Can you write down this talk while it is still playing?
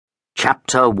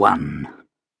Chapter 1.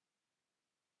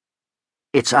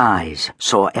 Its eyes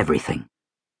saw everything.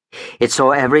 It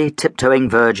saw every tiptoeing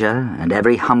verger and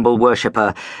every humble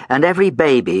worshipper and every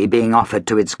baby being offered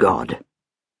to its god.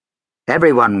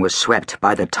 Everyone was swept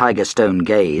by the tiger-stone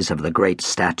gaze of the great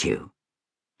statue.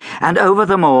 And over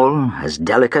them all, as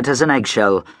delicate as an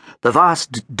eggshell, the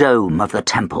vast dome of the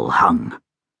temple hung.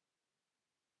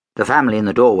 The family in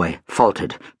the doorway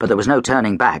faltered, but there was no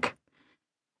turning back.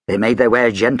 They made their way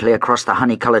gently across the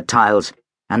honey-coloured tiles,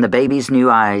 and the baby's new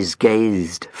eyes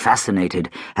gazed, fascinated,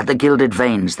 at the gilded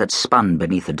veins that spun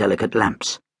beneath the delicate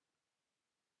lamps.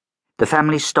 The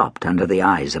family stopped under the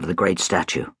eyes of the great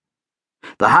statue.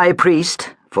 The high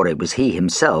priest, for it was he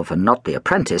himself and not the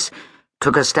apprentice,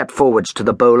 took a step forwards to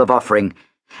the bowl of offering,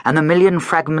 and the 1,000,000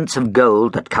 fragments of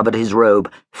gold that covered his robe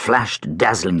flashed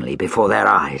dazzlingly before their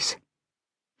eyes.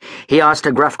 He asked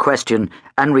a gruff question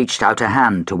and reached out a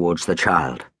hand towards the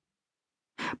child.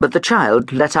 But the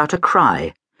child let out a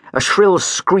cry, a shrill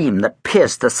scream that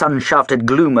pierced the sun-shafted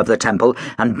gloom of the temple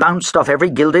and bounced off every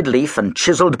gilded leaf and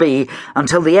chiselled bee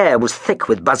until the air was thick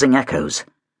with buzzing echoes.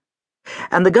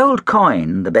 And the gold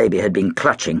coin the baby had been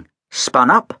clutching spun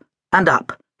up,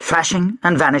 flashing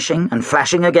and vanishing and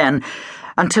flashing again,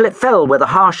 until it fell with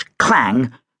a harsh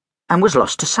clang and was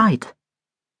lost to sight.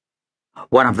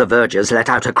 One of the vergers let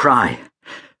out a cry.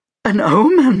 "An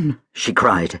omen!" she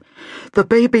cried. "The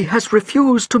baby has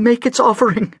refused to make its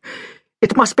offering.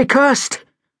 It must be cursed."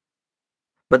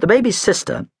 But the baby's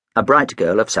sister, a bright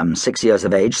girl of some 6 years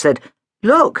of age, said,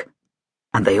 "Look!"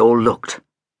 And they all looked.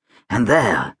 And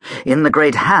there, in the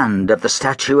great hand of the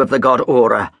statue of the god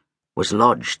Aura, was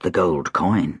lodged the gold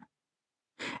coin.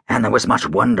 And there was much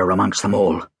wonder amongst them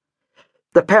all.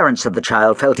 The parents of the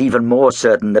child felt even more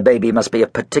certain the baby must be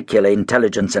of particular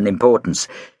intelligence and importance,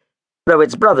 though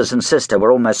its brothers and sister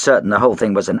were almost certain the whole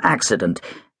thing was an accident,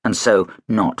 and so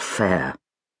not fair.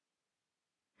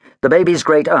 The baby's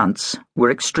great-aunts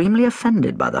were extremely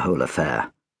offended by the whole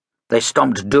affair. They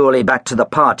stomped dourly back to the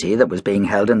party that was being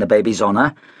held in the baby's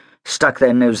honour, stuck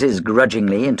their noses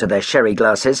grudgingly into their sherry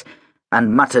glasses,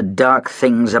 and muttered dark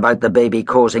things about the baby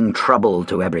causing trouble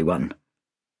to everyone.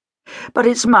 But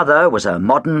its mother was a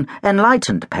modern,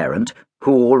 enlightened parent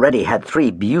who already had 3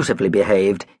 beautifully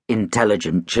behaved,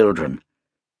 intelligent children.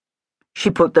 She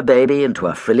put the baby into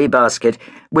a frilly basket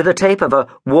with a tape of a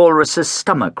walrus's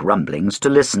stomach rumblings to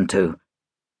listen to.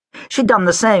 She'd done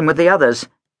the same with the others,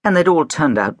 and they'd all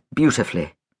turned out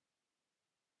beautifully.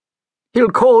 "He'll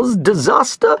cause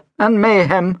disaster and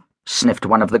mayhem," sniffed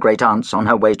one of the great-aunts on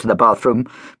her way to the bathroom.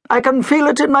 "I can feel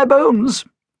it in my bones."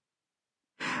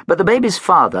 But the baby's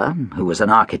father, who was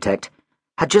an architect,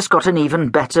 had just got an even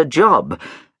better job,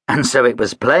 and so it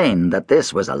was plain that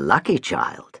this was a lucky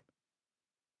child.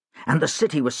 And the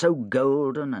city was so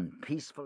golden and peaceful.